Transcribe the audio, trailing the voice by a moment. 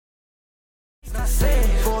I say.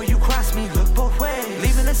 Before you cross me, look both ways.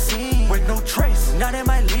 Leaving the scene with no trace. None in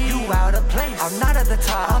my league. You out of place. I'm not at the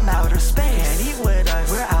top. I'm outer space. Can't eat with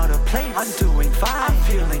us. We're out of place. I'm doing fine. I'm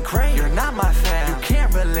feeling great. You're not my fan. You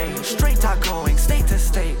can't relate. Straight talk going state to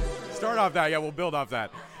state. Start off that. Yeah, we'll build off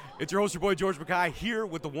that. It's your host, your boy, George Mackay, here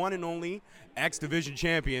with the one and only X-Division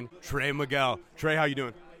champion, Trey Miguel. Trey, how you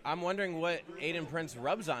doing? I'm wondering what Aiden Prince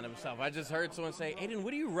rubs on himself. I just heard someone say, Aiden, what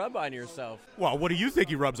do you rub on yourself? Well, what do you think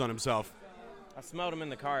he rubs on himself? I smelled him in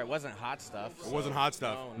the car. It wasn't hot stuff. It wasn't hot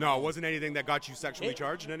stuff? No, it wasn't anything that got you sexually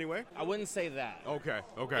charged in any way? I wouldn't say that. Okay.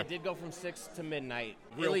 It did go from 6 to midnight.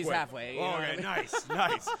 Real Lily's quick. halfway. Oh, okay, nice.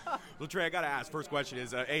 Well, Trey, I got to ask. First question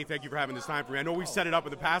is, A, thank you for having this time for me. I know we've set it up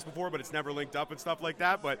in the past before, but it's never linked up and stuff like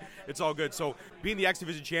that, but it's all good. So being the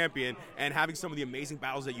X-Division champion and having some of the amazing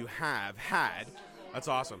battles that you have had, that's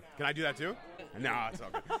awesome. Can I do that too? No, it's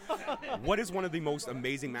all good. What is one of the most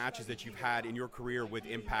amazing matches that you've had in your career with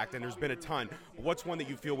Impact? And there's been a ton. What's one that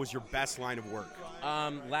you feel was your best line of work?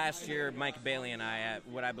 Last year, Mike Bailey and I at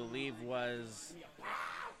what I believe was...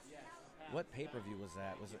 What pay-per-view was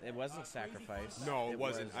that? It wasn't Sacrifice. No, it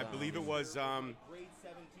wasn't. I believe it was, I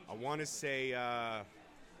want to say...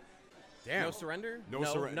 Damn. No Surrender?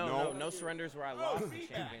 No Surrender is where I lost the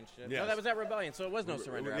championship. Yes. No, that was at Rebellion, so it was No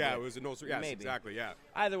Surrender. Yeah, it was a No Surrender. Yes, Maybe. exactly, yeah.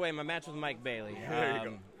 Either way, my match with Mike Bailey. There you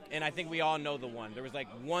go. And I think we all know the one. There was like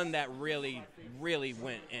one that really, really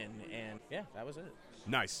went in, and yeah, that was it.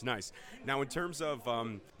 Nice. Now, in terms of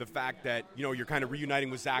the fact that, you're kind of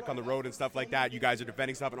reuniting with Zach on the road and stuff like that, you guys are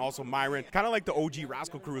defending stuff, and also Myron, kind of like the OG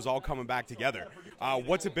Rascal crew is all coming back together.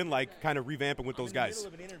 What's it been like kind of revamping with those guys?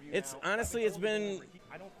 It's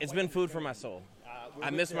been food for my soul. I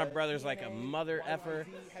miss my brothers like a mother effer.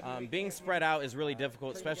 Being spread out is really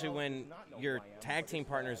difficult, especially when your tag team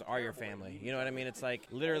partners are your family. You know what I mean? It's like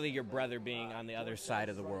literally your brother being on the other side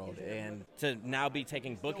of the world. And to now be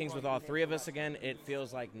taking bookings with all three of us again, it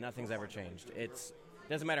feels like nothing's ever changed. It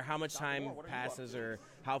doesn't matter how much time passes or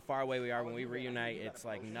how far away we are when we reunite, it's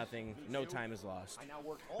like no time is lost.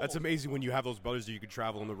 That's amazing when you have those brothers that you can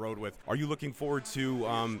travel on the road with. Are you looking forward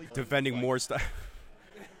to defending more stuff?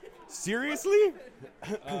 Seriously?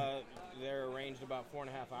 They're arranged about 4.5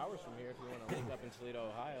 hours from here if you want to link up in Toledo,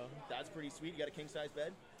 Ohio. That's pretty sweet. You got a king-size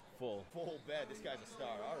bed? Full bed. This guy's a star.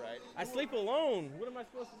 All right. I sleep alone. What am I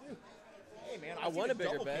supposed to do? Hey, man, I want a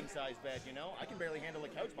bigger double bed. king-size bed, I can barely handle a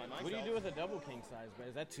couch by myself. What do you do with a double king-size bed?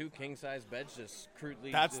 Is that 2 king-size beds just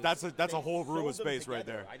crudely... That's a whole room of space right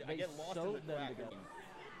there. I get lost in the crack.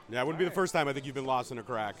 Yeah, it wouldn't be the first time I think you've been lost in a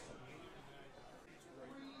crack.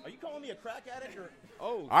 Are you calling me a crack addict or...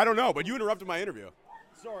 Oh. I don't know, but you interrupted my interview.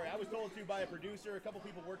 Sorry, I was told to by a producer. A couple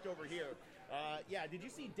people worked over here. Yeah, did you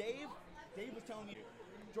see Dave? Dave was telling me,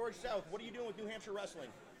 George South, what are you doing with New Hampshire wrestling?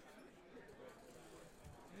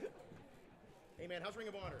 Hey, man, how's Ring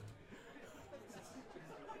of Honor?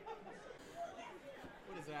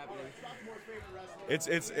 What is happening?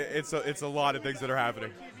 It's a lot of things that are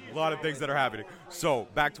happening. A lot of things that are happening. So,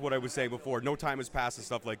 back to what I was saying before, no time has passed and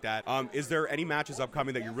stuff like that. Is there any matches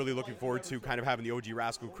upcoming that you're really looking forward to, kind of having the OG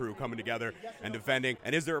Rascal crew coming together and defending?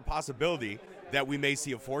 And is there a possibility that we may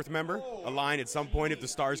see a fourth member align at some point if the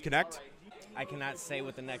stars connect? I cannot say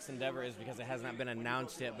what the next endeavor is because it has not been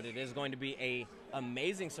announced yet, but it is going to be a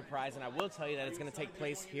amazing surprise, and I will tell you that it's going to take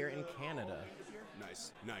place here in Canada.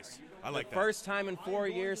 Nice. I like that. First time in 4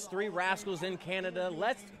 years, 3 Rascals in Canada.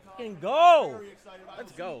 Let's fucking go.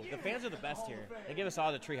 Let's go. The fans are the best here. They give us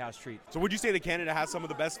all the treehouse treat. So would you say that Canada has some of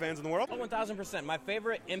the best fans in the world? Oh, 1,000%. My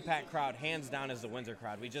favorite Impact crowd, hands down, is the Windsor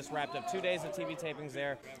crowd. We just wrapped up 2 days of TV tapings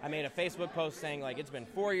there. I made a Facebook post saying, it's been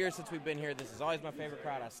 4 years since we've been here. This is always my favorite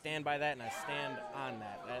crowd. I stand by that, and I stand on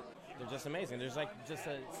that. They're just amazing. There's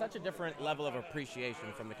such a different level of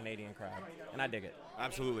appreciation from the Canadian crowd, and I dig it.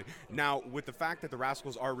 Absolutely. Now, with the fact that the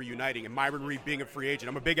Rascals are reuniting and Myron Reed being a free agent,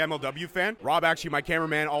 I'm a big MLW fan. Rob, actually, my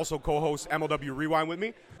cameraman, also co-hosts MLW Rewind with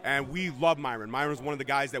me, and we love Myron. Myron's one of the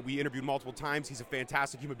guys that we interviewed multiple times. He's a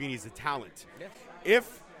fantastic human being. He's a talent. Yeah.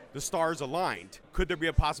 If the stars aligned, could there be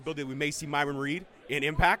a possibility that we may see Myron Reed in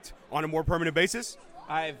Impact on a more permanent basis?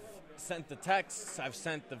 I've sent the texts, I've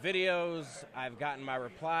sent the videos, I've gotten my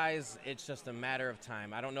replies. It's just a matter of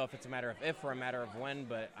time. I don't know if it's a matter of if or a matter of when,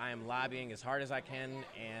 but I am lobbying as hard as I can.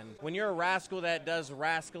 And when you're a rascal that does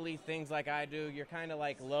rascally things like I do, you're kind of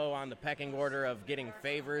low on the pecking order of getting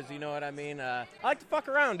favors, you know what I mean? I like to fuck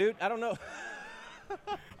around, dude. I don't know.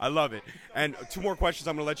 I love it. And 2 more questions.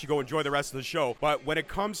 I'm going to let you go enjoy the rest of the show. But when it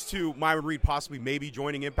comes to Myron Reed possibly maybe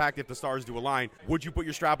joining Impact if the stars do align, would you put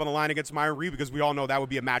your strap on the line against Myron Reed? Because we all know that would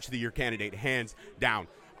be a match of the year candidate, hands down.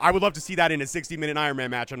 I would love to see that in a 60-minute Iron Man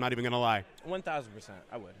match. I'm not even going to lie. 1,000%.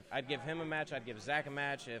 I would. I'd give him a match. I'd give Zach a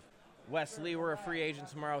match. If Wesley, we're a free agent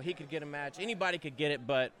tomorrow. He could get a match. Anybody could get it,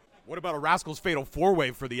 but What about a Rascals Fatal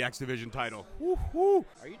 4-Way for the X Division title? Woo-hoo.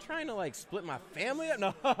 are you trying to, like, split my family up?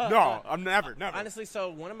 No. No, I'm never. Honestly,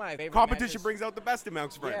 so one of my favorite Competition matches, brings out the best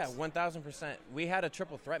amongst friends. Yeah, 1,000%. We had a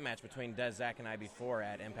triple threat match between Des, Zach, and I before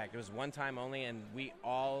at Impact. It was one time only, and we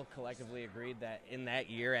all collectively agreed that in that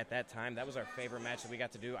year, at that time, that was our favorite match that we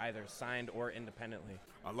got to do either signed or independently.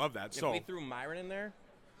 I love that. If we threw Myron in there,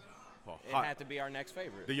 it had to be our next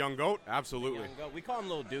favorite. The young goat? Absolutely. Young goat. We call him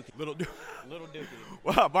Little Dookie. Little Dookie.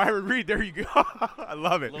 Wow, Byron Reed, there you go. I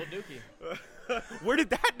love it. Little Dookie. Where did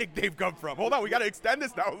that nickname come from? Hold on, we got to extend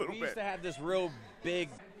this now a little We bit. used to have this real big,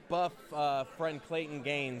 buff friend, Clayton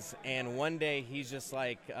Gaines, and one day he's just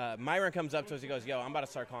like, Myron comes up to us, he goes, yo, I'm about to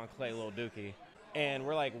start calling Clay Little Dookie. And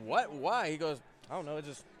we're like, what? Why? He goes, I don't know,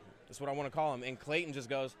 it's what I want to call him. And Clayton just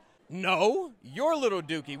goes, no, you're Little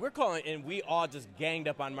Dookie. We're calling, and we all just ganged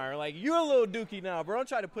up on Myron, like, you're Little Dookie now, bro. Don't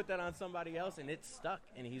try to put that on somebody else, and it's stuck,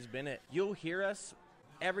 and he's been it. You'll hear us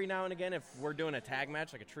every now and again if we're doing a tag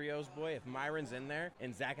match, like a trios boy, if Myron's in there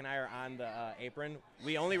and Zach and I are on the apron,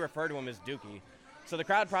 we only refer to him as Dookie. So the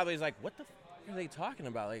crowd probably is like, what the f*** are they talking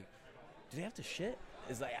about? Like, do they have to shit?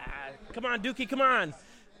 It's like, come on, Dookie, come on.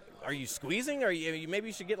 Are you squeezing? Or maybe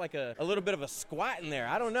you should get like a little bit of a squat in there.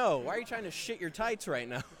 I don't know. Why are you trying to shit your tights right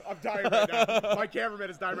now? I'm dying right now. My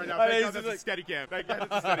cameraman is dying right now. Thank God that's a steady cam. Thank God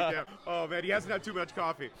that's a steady cam. Oh, man, he hasn't had too much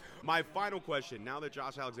coffee. My final question, now that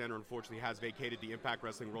Josh Alexander unfortunately has vacated the Impact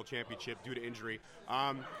Wrestling World Championship due to injury,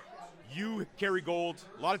 you carry gold,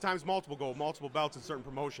 a lot of times multiple gold, multiple belts in certain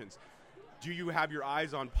promotions. Do you have your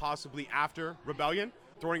eyes on possibly after Rebellion,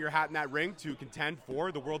 throwing your hat in that ring to contend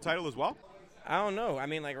for the world title as well? I don't know. I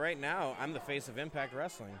mean, like right now, I'm the face of Impact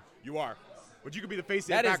Wrestling. You are. But you could be the face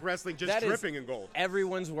of Impact Wrestling just dripping in gold.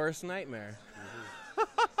 Everyone's worst nightmare.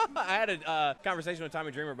 Mm-hmm. I had a conversation with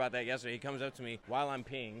Tommy Dreamer about that yesterday. He comes up to me while I'm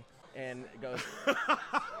peeing and goes,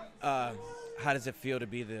 how does it feel to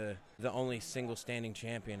be the only single standing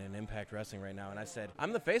champion in Impact Wrestling right now? And I said,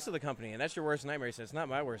 I'm the face of the company, and that's your worst nightmare. He said, it's not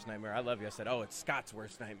my worst nightmare. I love you. I said, oh, it's Scott's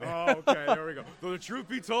worst nightmare. Oh, okay, there we go. So the truth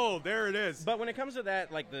be told, there it is. But when it comes to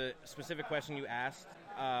that, like the specific question you asked,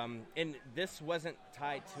 and this wasn't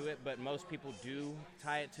tied to it, but most people do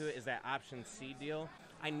tie it to it, is that Option C deal.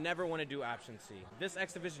 I never want to do Option C. This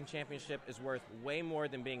X Division Championship is worth way more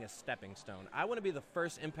than being a stepping stone. I want to be the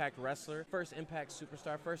first Impact wrestler, first Impact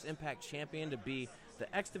superstar, first Impact champion to be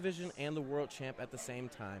the X Division and the World Champ at the same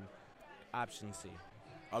time. Option C.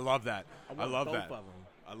 I love that. I love both that. Of them.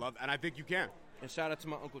 I love, and I think you can. And shout out to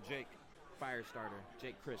my Uncle Jake, Firestarter.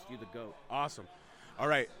 Jake Chris, you the GOAT. Awesome. All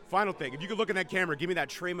right, final thing. If you could look in that camera, give me that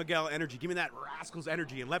Trey Miguel energy, give me that Rascals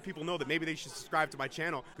energy, and let people know that maybe they should subscribe to my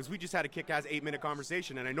channel, because we just had a kick-ass 8-minute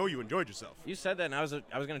conversation, and I know you enjoyed yourself. You said that, and I was going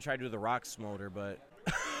to try to do the rock smolder, but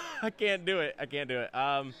I can't do it.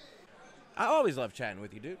 I always love chatting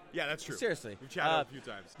with you, dude. Yeah, that's true. Seriously. We've chatted a few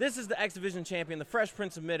times. This is the X Division champion, the Fresh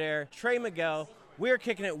Prince of Midair, Trey Miguel. We're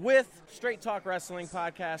kicking it with Straight Talk Wrestling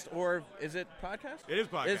Podcast, or is it podcast? It is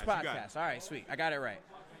podcast. It is podcast. All right, sweet. I got it right.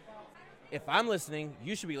 If I'm listening,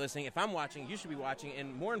 you should be listening. If I'm watching, you should be watching.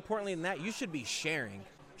 And more importantly than that, you should be sharing.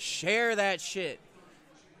 Share that shit.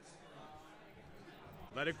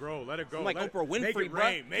 Let it grow. Let it go. I'm like Oprah Winfrey, make it bro.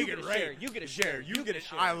 rain. Make it rain. You get a share. You get it.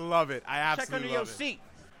 I love it. I absolutely love it. Check under your seat.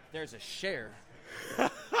 There's a share.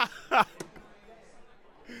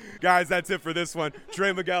 Guys, that's it for this one.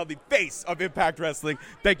 Trey Miguel, the face of Impact Wrestling.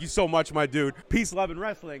 Thank you so much, my dude. Peace, love, and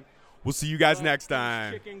wrestling. We'll see you guys next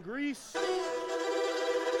time. Chicken grease.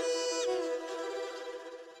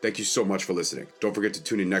 Thank you so much for listening. Don't forget to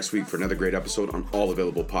tune in next week for another great episode on all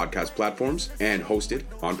available podcast platforms and hosted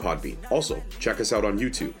on Podbean. Also, check us out on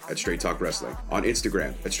YouTube at Straight Talk Wrestling, on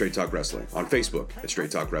Instagram at Straight Talk Wrestling, on Facebook at Straight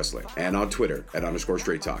Talk Wrestling, and on Twitter at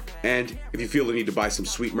 _Straight Talk. And if you feel the need to buy some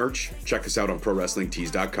sweet merch, check us out on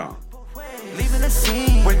ProWrestlingTees.com. Leaving the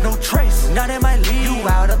scene with no trace, not in my league. You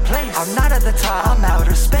out of place. I'm not at the top. I'm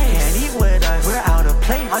outer space. Can't eat with us. We're out of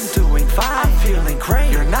place. I'm doing fine. I'm feeling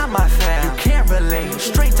great. You're not my fan. You can't relate.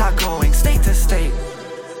 Straight talk going. Stay